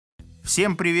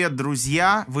Всем привет,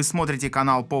 друзья! Вы смотрите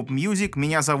канал Pop Music,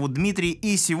 меня зовут Дмитрий,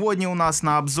 и сегодня у нас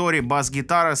на обзоре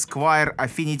бас-гитара FENDER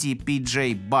AFFINITY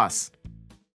P-bass.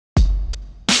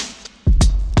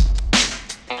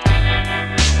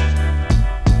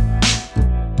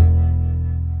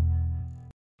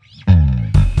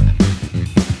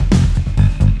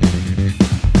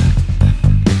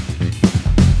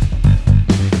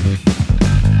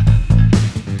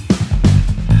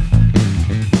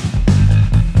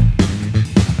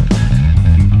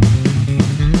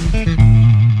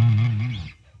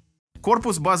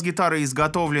 Корпус бас-гитары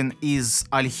изготовлен из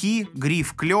ольхи,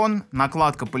 гриф клен,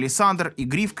 накладка палисандр и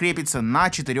гриф крепится на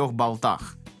 4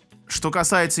 болтах. Что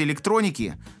касается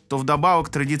электроники, то вдобавок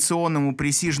к традиционному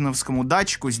пресиженовскому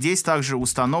датчику здесь также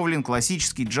установлен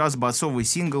классический джаз-басовый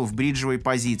сингл в бриджевой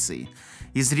позиции.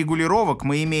 Из регулировок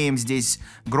мы имеем здесь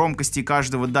громкости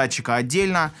каждого датчика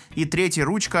отдельно, и третья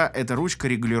ручка — это ручка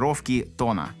регулировки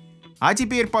тона. А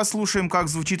теперь послушаем, как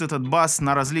звучит этот бас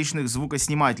на различных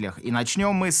звукоснимателях. И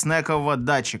начнем мы с некового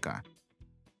датчика.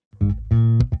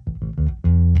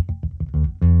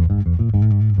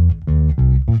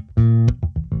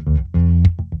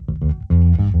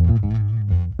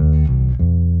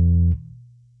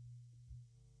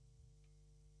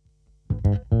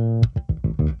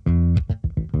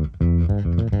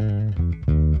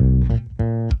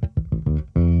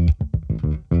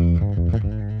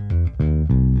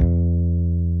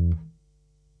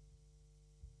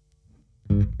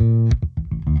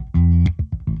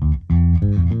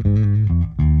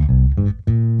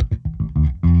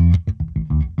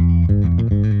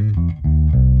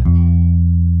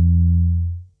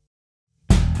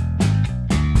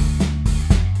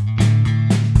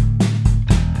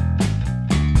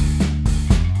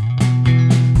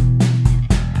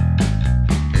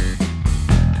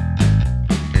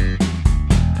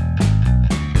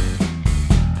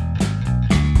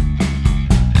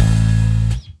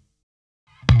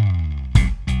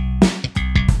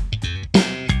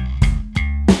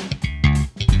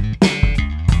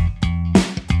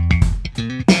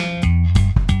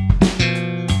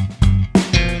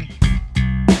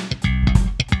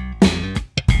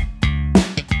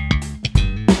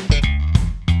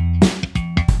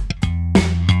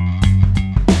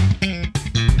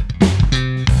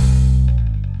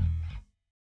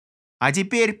 А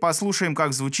теперь послушаем,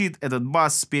 как звучит этот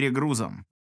бас с перегрузом.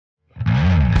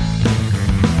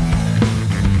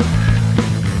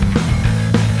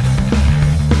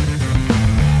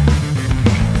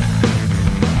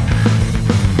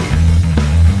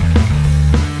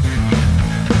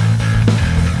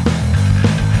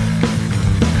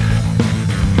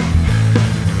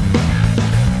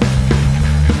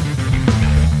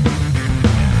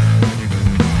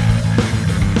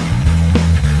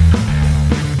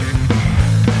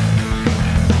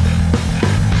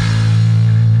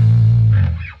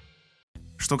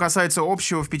 Что касается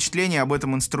общего впечатления об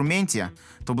этом инструменте,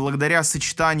 то благодаря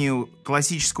сочетанию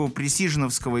классического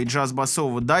пресиженовского и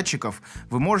джаз-басового датчиков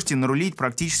вы можете нарулить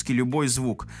практически любой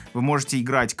звук. Вы можете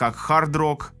играть как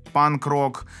хард-рок,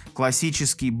 панк-рок,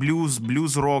 классический блюз,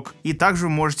 блюз-рок. И также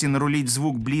вы можете нарулить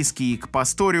звук, близкий к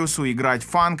пасториусу, играть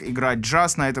фанк, играть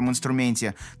джаз на этом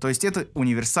инструменте. То есть это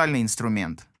универсальный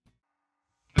инструмент.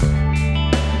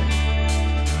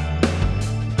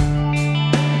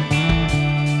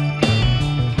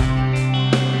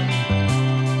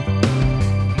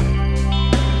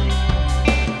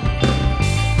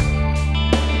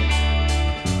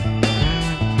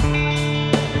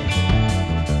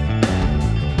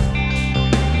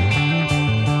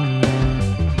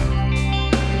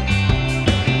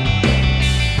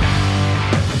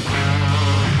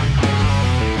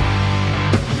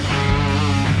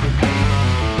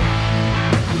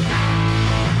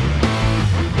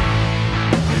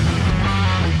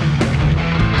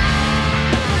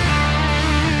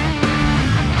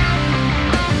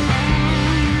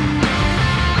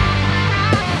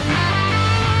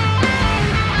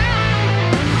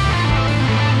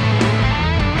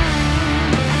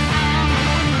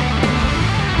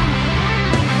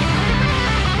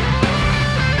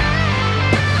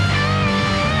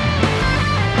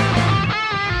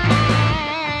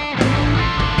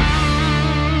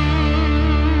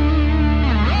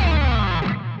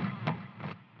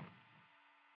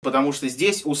 Потому что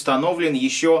здесь установлен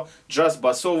еще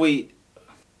джаз-басовый...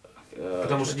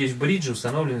 Потому что здесь в бридже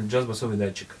установлен джаз-басовый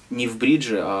датчик. Не в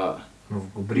бридже, а... Ну,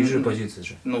 в бриджевой позиции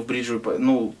же. Ну, в бриджевой...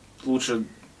 Ну, лучше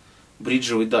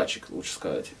бриджевый датчик, лучше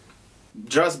сказать.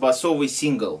 Джаз-басовый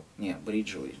сингл. Не,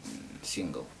 бриджевый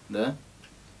сингл, да?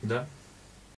 Да.